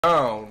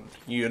Down.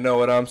 You know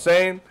what I'm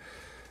saying?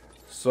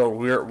 So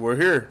we're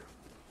here.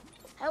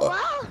 Hello?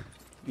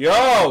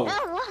 Yo!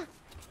 Hello?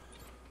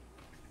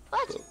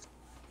 What?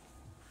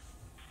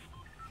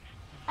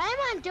 I'm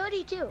on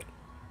duty too.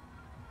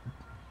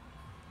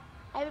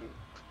 I've been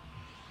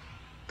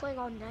playing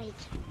all night.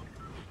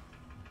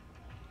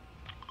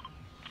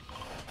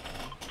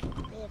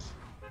 Yes.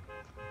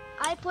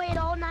 I played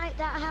all night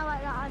that how I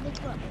got on the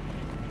club.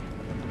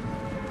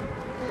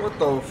 What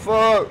the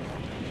fuck?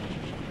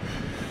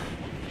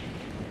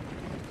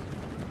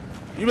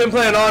 You been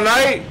playing all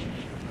night?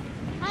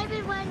 I've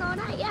been playing all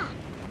night, yeah.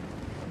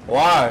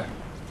 Why?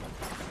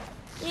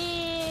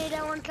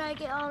 I want to try to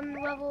get on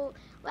level.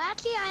 Well,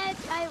 actually,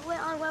 I went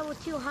on level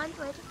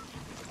 200.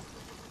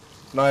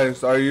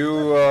 Nice. Are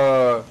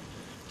you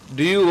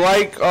do you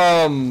like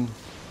do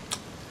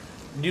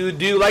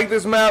you like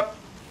this map?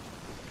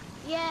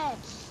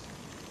 Yes.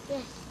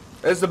 Yes.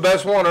 It's the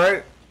best one,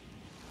 right?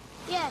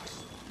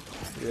 Yes.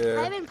 Yeah.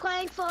 I've been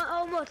playing for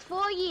almost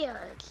 4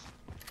 years.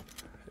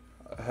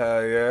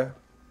 Hell yeah.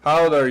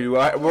 How old are you?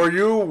 Were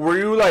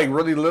you like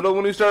really little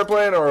when you started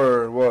playing,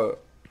 or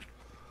what?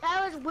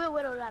 I was real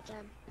little that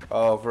time.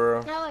 Oh, for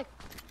real?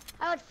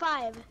 I was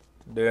 5.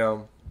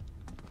 Damn.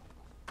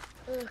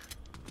 Ugh.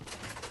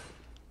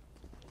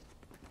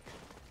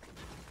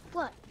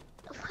 What?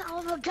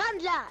 All the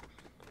guns at?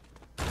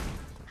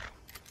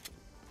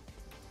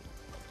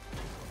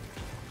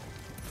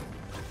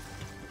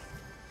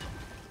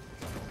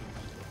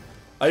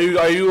 Are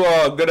you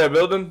good at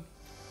building?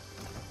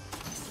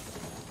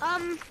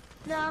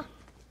 No.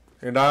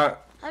 You're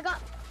not? I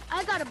got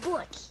a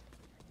boot.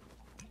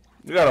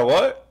 You got a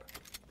what?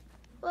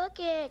 Look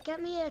it,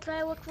 come here, try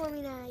to look for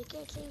me now. You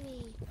can't see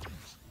me.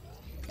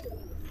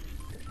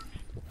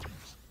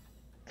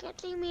 Can't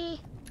see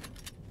me.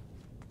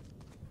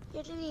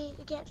 Can't see me,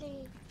 you can't see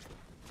me.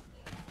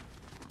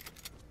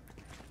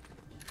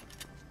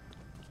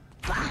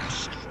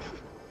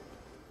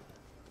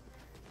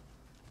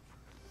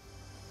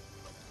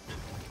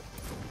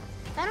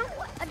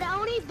 The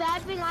only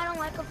bad thing I don't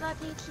like about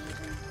this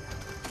season,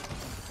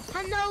 I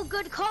have no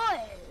good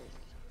cars.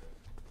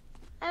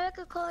 I like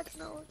a car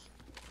no.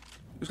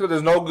 You said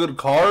there's no good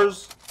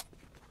cars?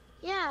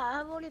 Yeah, I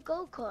have only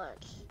gold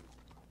cars.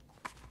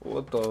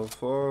 What the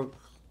fuck?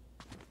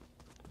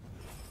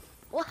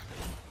 What?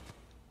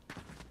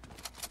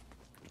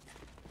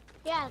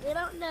 Yeah, they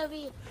don't know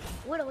me.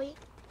 What are we?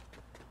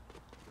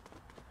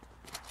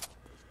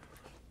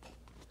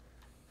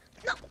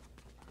 No.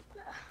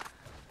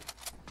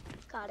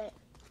 Got it.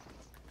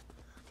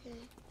 Okay.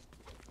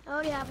 I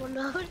already have one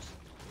of those.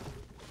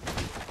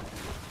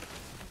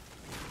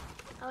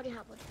 I already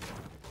have one.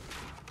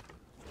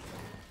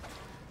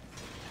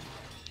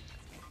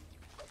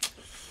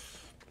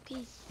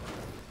 Peace.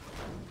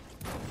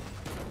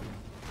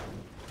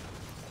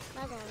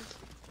 Bye guys.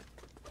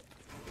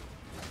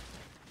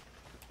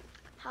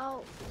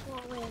 How far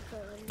away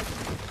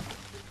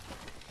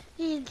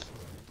we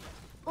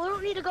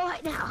don't need to go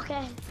right now,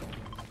 okay?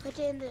 Put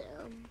in the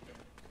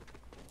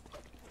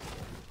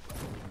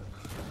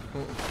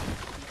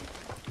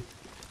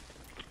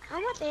How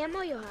much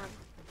ammo you have?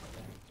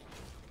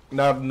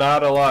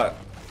 Not a lot.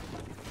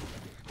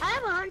 I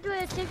have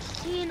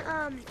 116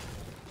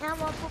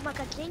 ammo for my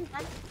machine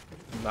gun.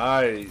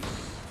 Nice.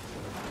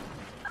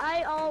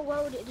 I all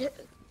loaded.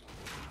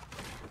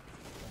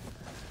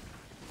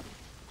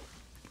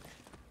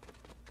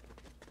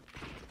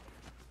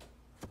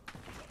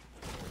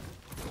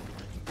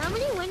 How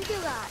many wins you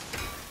got?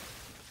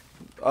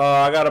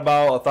 I got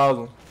about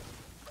 1,000.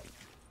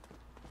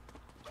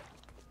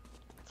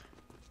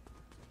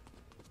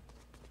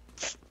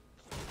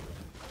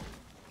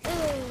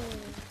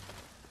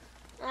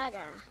 Okay.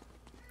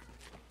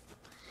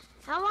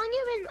 How long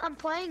you been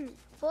playing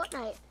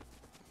Fortnite?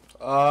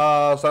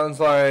 Sounds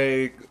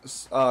like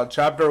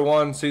chapter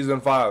 1,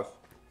 season 5.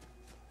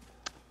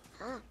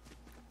 Huh.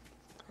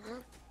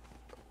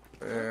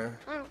 Yeah.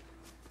 Oh.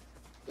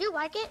 You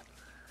like it?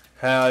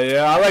 Hell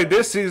yeah. I like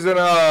this season.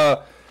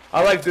 I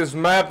like this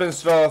map and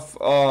stuff.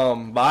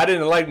 But I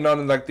didn't like none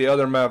of like the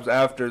other maps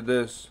after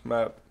this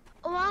map.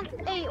 A long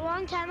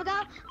time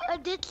ago, I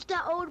did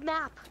the old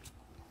map.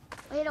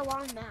 I hit a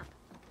long map.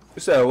 You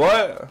said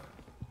what?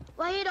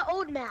 Well, I hit an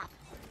old map.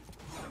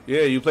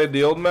 Yeah, you played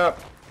the old map?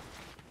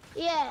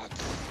 Yeah.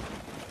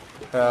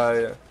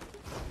 Hell yeah.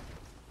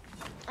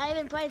 I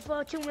haven't played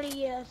for too many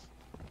years.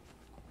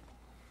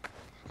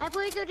 I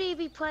played to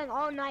be playing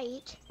all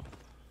night.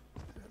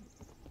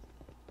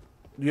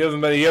 You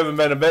haven't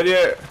been to bed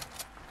yet?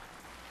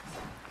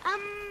 I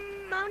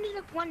only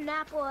took one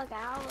nap for like an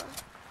hour.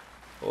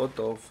 What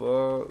the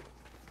fuck?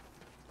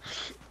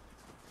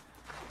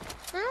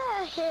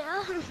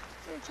 Yeah, I'm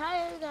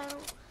tired now.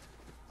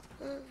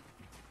 I'm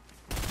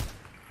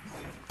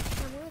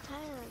really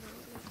tired now.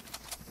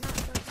 Not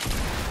so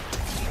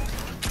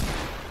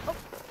oh,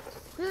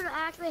 who the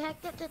actually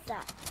heck did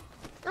that?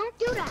 Don't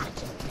do that.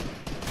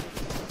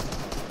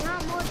 You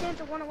have more chance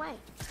to run away.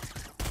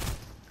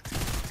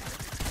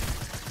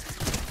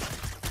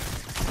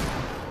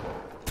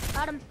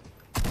 Got him.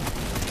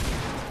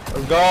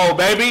 Let's go,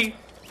 baby.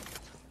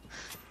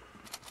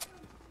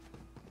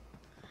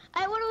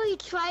 I literally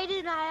tried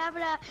it and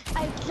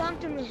I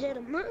jumped and hit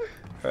him.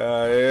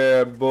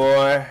 Yeah,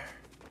 boy.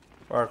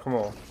 Alright, come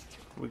on.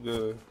 We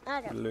good.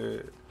 Okay. We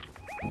lit.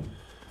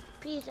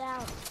 Peace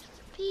out.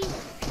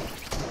 Peace.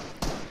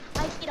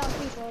 I get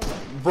off people over there.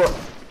 Bro.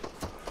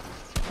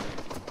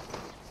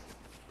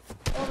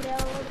 Over there,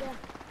 over there.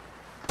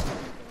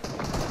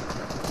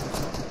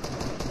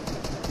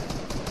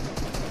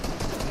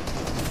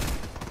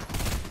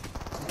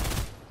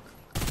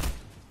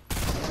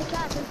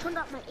 Turned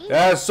up my aim.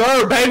 Yes,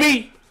 sir,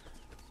 baby.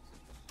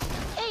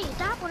 Hey,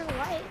 that one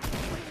right.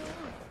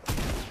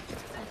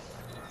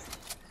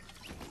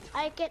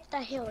 I get the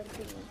hill in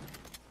me.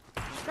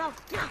 No,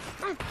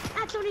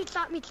 somebody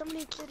shot me.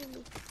 Somebody shooting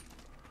me.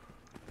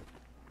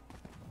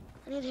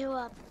 I need to heal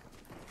up.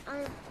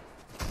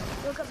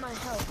 Look at my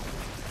health.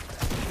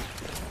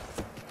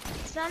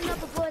 It's not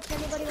enough bullets.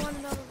 Anybody want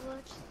another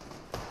bullets?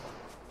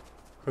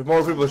 There's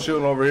more people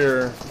shooting over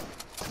here.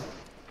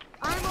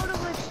 I'm out of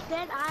a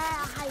dead. I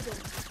hide him.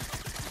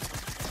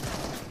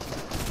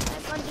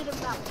 I'm under the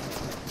mountain.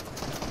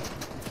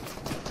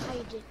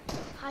 Hiding.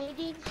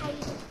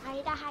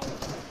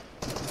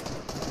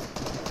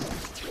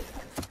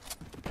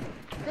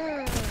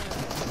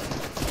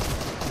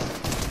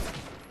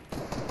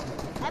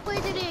 I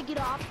played today to get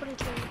off pretty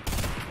soon.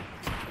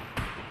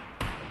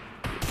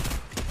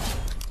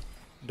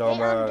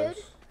 Dumbass. Hey,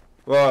 dude.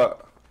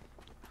 What?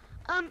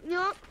 You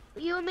know,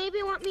 you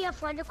maybe want me a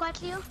friend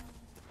request you?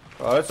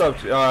 Oh, it's up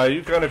to you.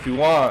 You can if you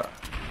want.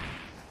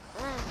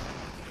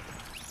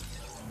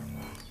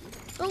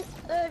 Oh,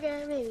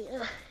 okay, maybe.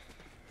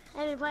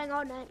 I've been playing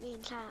all night, me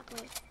and Chad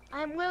play.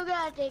 I'm real good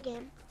at that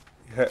game.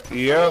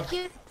 Yeah.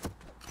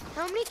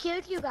 How many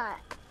kills you got?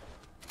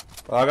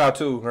 Well, I got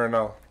 2 right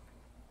now.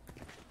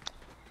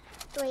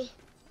 3.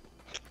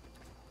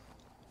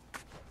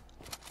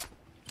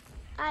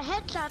 I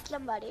headshot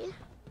somebody.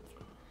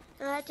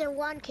 And I did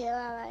 1 kill.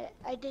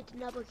 I did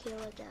another kill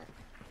with that.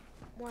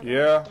 One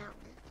Yeah. down.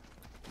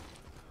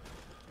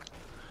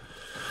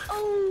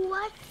 Oh,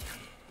 what?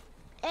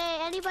 Hey,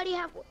 anybody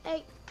have?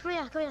 Hey, come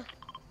here.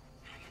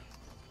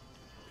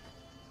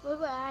 Look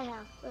what I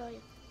have. Where are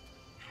you?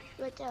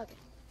 Right there. Okay.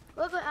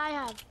 Look what I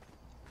have.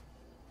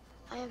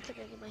 I have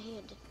something in my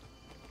hand.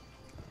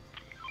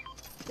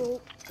 Boom,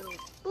 boom,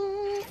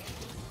 boom.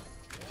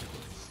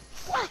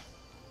 What?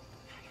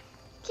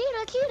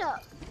 Cheetah. No.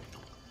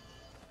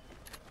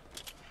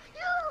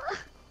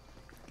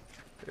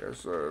 Yes,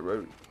 sir,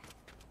 baby.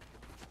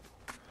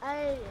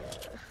 I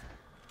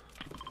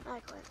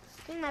quit.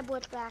 Give me my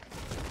bullets back.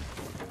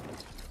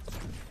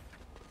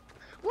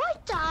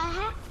 What the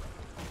heck?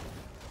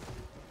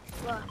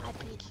 Well, I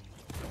peed.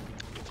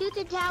 Shoot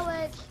the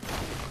towers.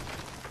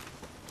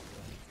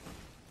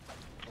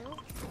 No.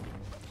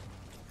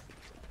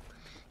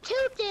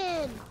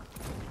 Tootin!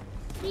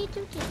 Need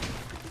Tootin.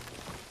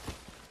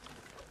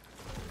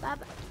 Bye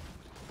bye.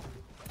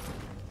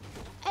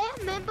 I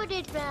remember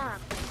this map.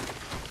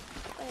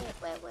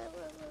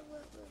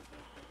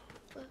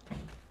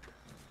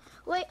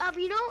 Wait,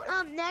 you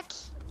know,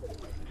 next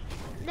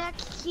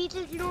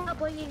season, you know what I'm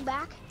bringing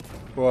back?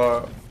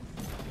 What?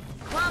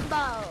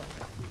 Combo.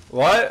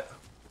 What?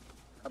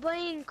 I'm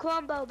bringing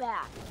combo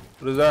back.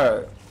 What is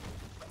that?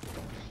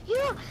 You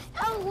know,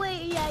 oh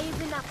wait, yeah, you've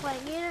been not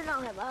playing. You don't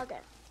know him.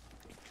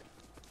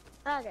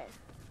 Okay.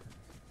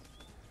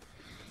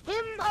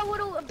 Him, a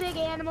little big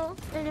animal,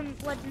 and him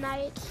was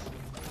nice.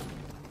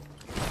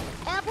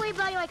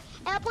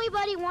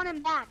 Everybody want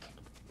him back.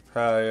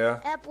 Hell yeah.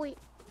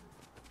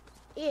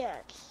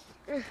 Yes.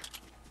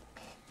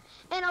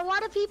 And a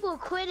lot of people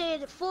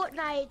quitted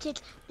Fortnite.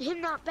 It's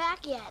him not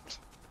back yet.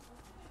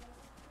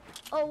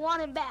 Or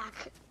want him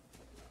back.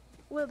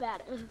 What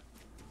about it?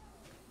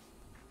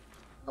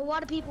 A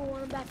lot of people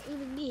want him back,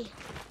 even me.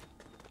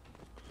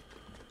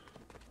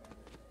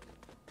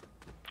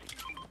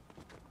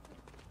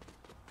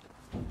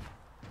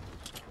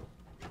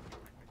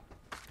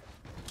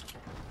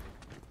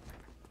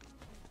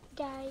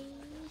 Guys.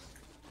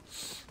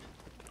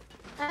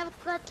 I have a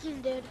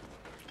question, dude.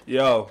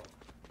 Yo.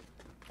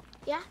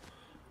 Yeah?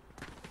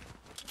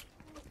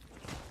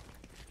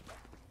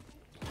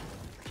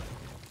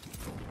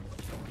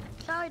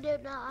 Sorry,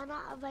 dude. No, I'm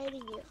not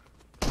inviting you.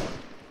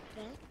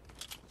 Okay?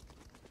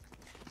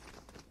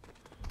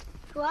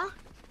 What?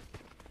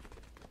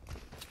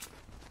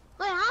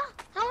 Wait, huh?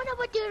 How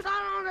another dude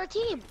got on our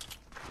team?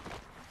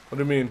 What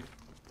do you mean?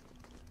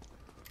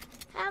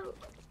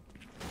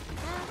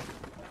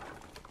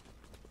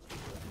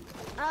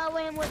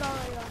 Wait, I'm with all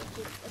of you on the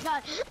team.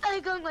 Sorry,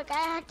 I'm going like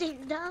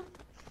acting dumb.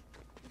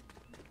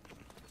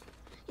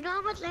 You know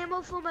how much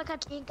ammo for my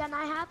machine gun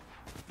I have?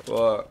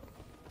 What?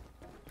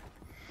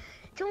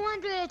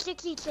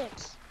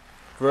 266.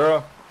 For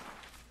real?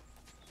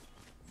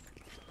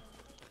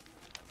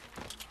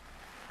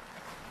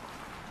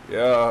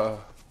 Yeah.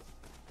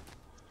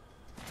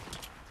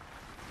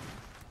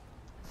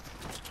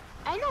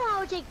 I know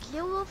how to take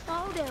 0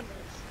 fall damage.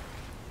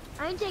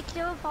 I can take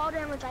 0 fall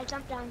damage. I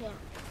jump down here.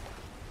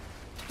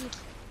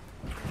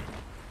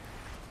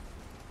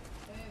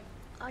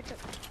 launcher.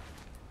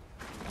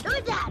 Who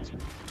is that?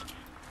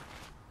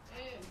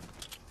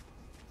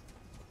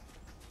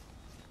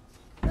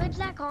 Who's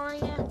that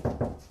calling you?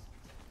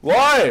 What?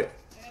 I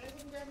gotta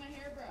go grab my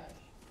hairbrush.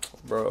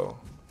 Bro.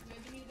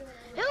 Maybe need the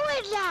hairbrush. Who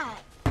is that?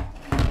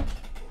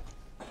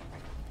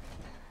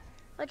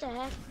 What the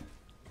heck?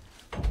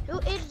 Who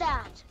is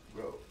that?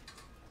 Bro.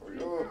 Where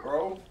you at,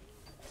 bro?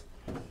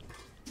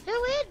 Who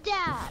is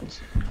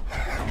that?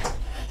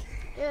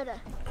 Dude.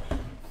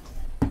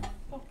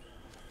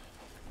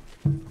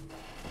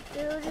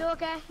 Dude, you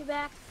okay? You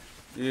back?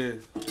 Yeah.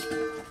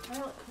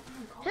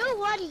 Who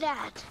was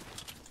that?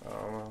 I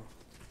don't know.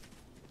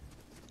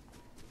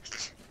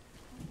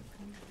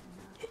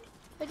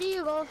 Is it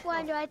your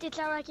girlfriend? Do I have to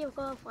sound like your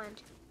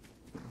girlfriend?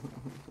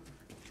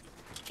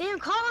 They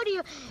didn't call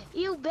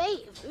you babe.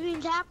 You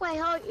didn't talk like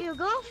how your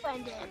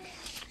girlfriend did.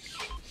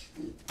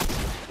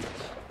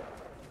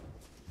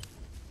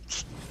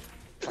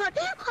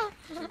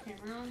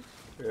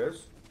 Yes.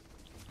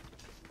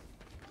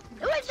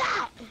 Who is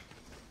that?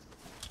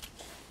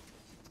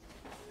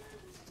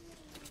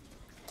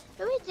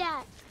 Who is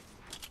that?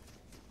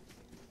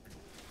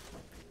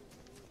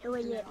 Who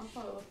is it? I'll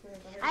follow up for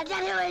it. I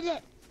said who is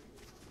it?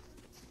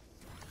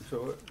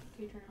 Show it.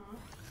 Can you turn it off?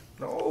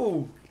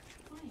 No.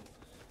 Why?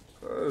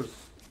 Cause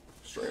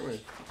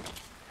streaming.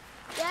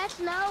 That's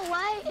no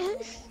way.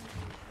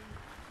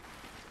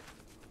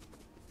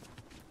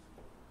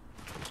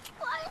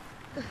 What?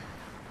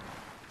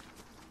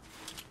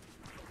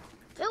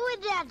 Who is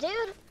that,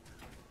 dude?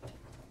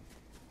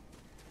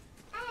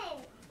 Hey.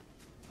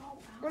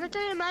 I'm gonna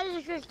tell you my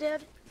district,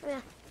 dude. Come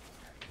here.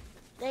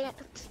 Dang it.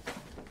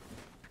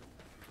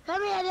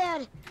 Come here,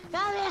 dude.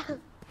 Come here.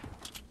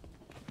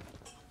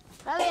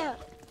 Come here.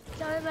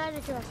 Tell me my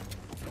district.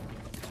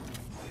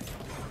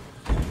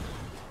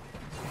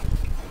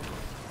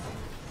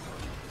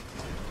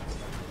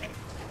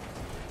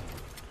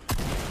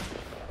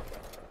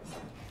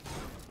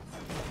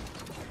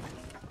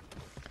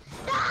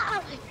 No!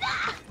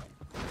 No!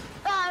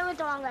 Oh, I went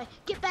the wrong way.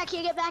 Get back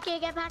here, get back here,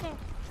 get back here.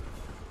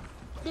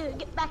 Dude,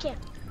 get back here.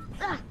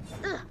 I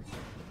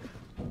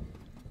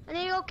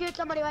need to go kill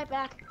somebody right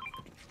back.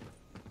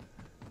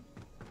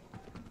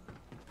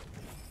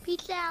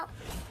 Peace out.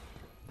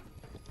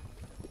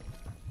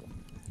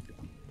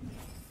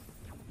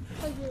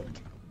 Oh, dude.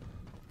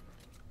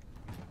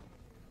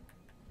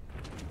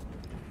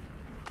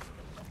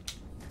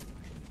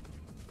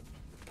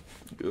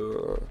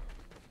 Yeah.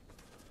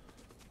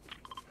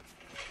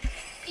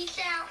 Peace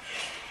out.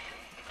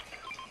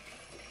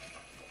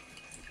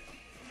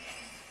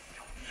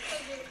 Oh,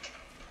 dude.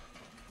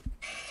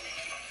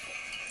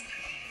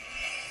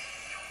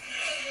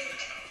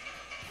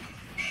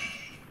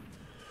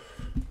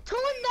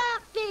 Turn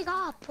that thing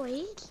off,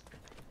 please.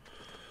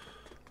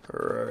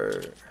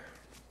 Alright.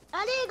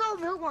 I need to go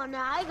mute one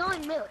now. I go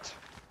and mute.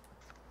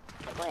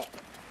 Wait.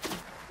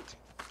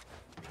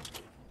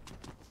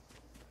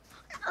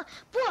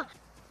 Boy.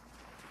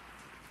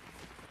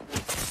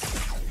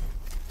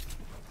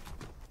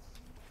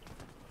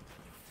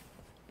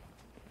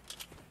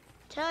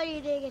 Tell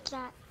you to get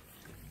that.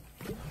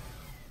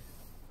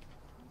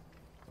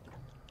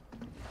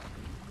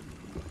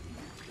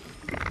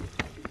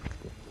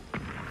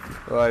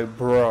 Like,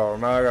 bro,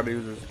 now I gotta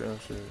use this damn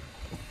shit.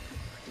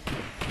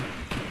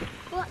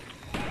 What?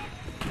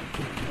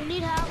 You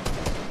need help?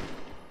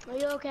 Are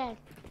you okay?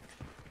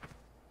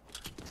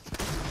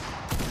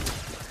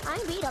 I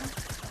can beat him.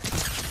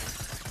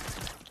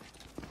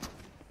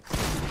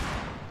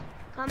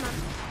 Come on.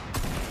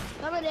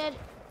 Come on, Dad.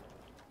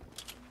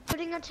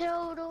 Putting a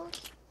total.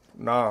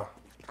 Nah.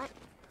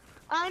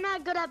 I'm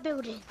not good at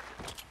building.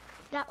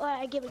 That's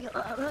why I give it you.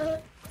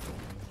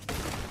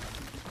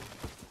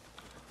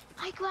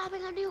 I'm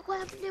grabbing a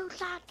new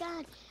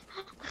shotgun.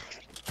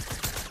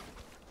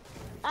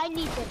 I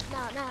need this.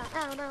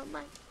 No,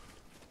 mine.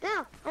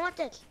 No, I want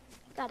this.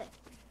 Got it.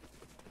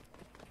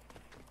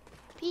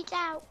 Peace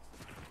out.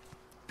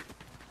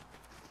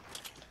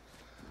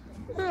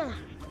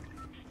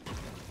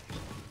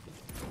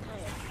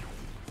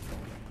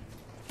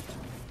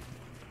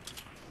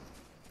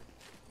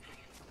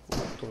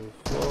 What the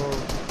fuck?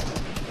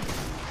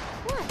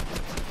 What?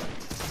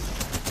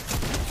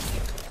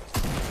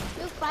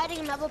 You fighting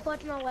another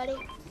person already?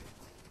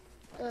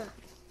 Yes,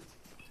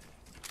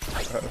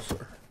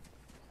 sir.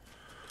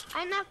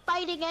 I'm not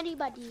fighting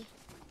anybody.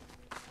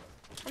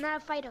 I'm not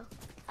a fighter.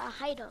 A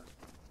hider.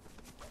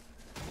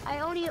 I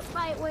only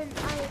fight when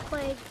I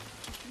play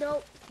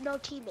no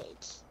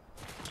teammates.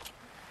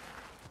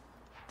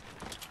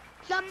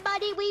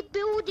 Somebody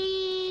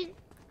rebuilding.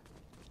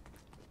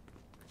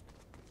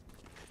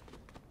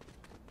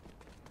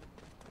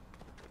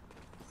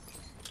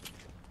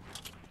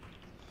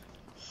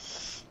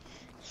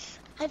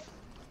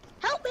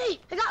 Help me!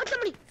 I got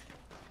somebody.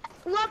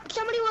 Look,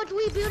 somebody was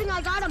rebuilding.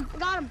 I got him.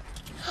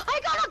 I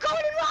got a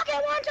golden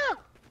rocket launcher.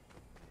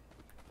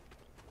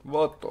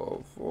 What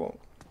the fuck?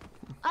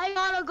 I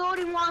got a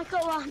golden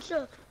rocket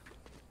launcher.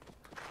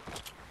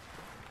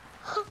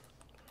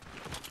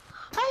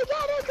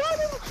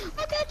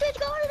 I got this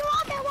golden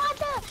rocket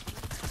launcher.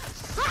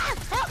 Ah,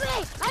 help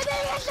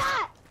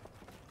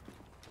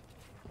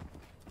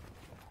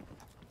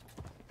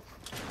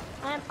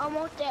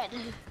Almost dead.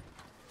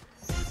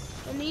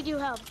 I need your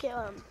help. Kill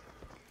him.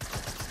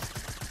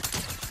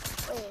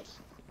 Please.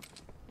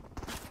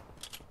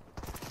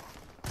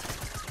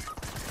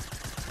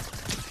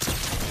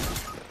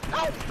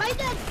 Oh, my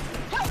dead!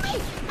 Help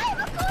me! I have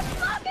a ghost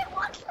rocket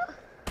launcher!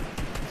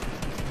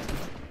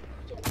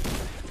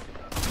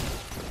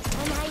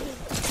 I'm hiding. I'm hiding.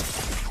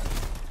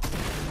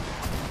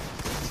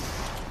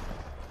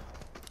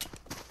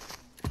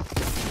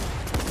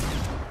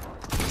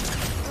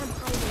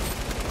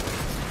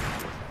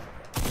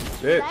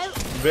 Bitch.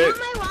 Bitch.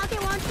 My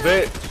rocket launcher?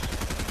 Bitch.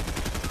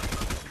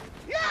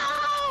 No!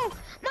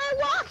 My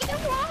rocket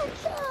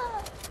launcher!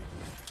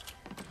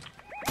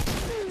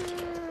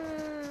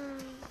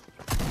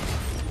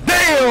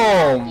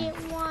 Damn! Rocket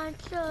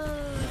launcher.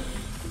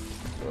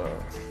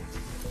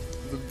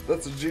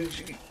 That's a GG.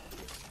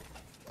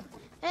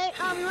 Hey,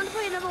 you want to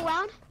play another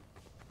round?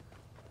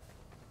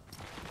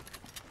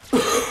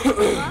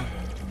 Huh?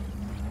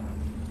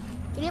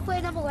 Can you play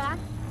another round?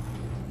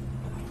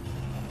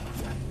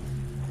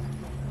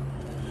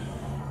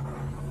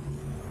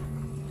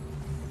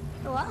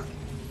 Hello?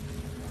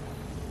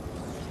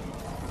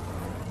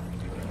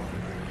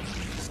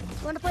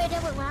 You want to play a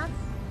different round?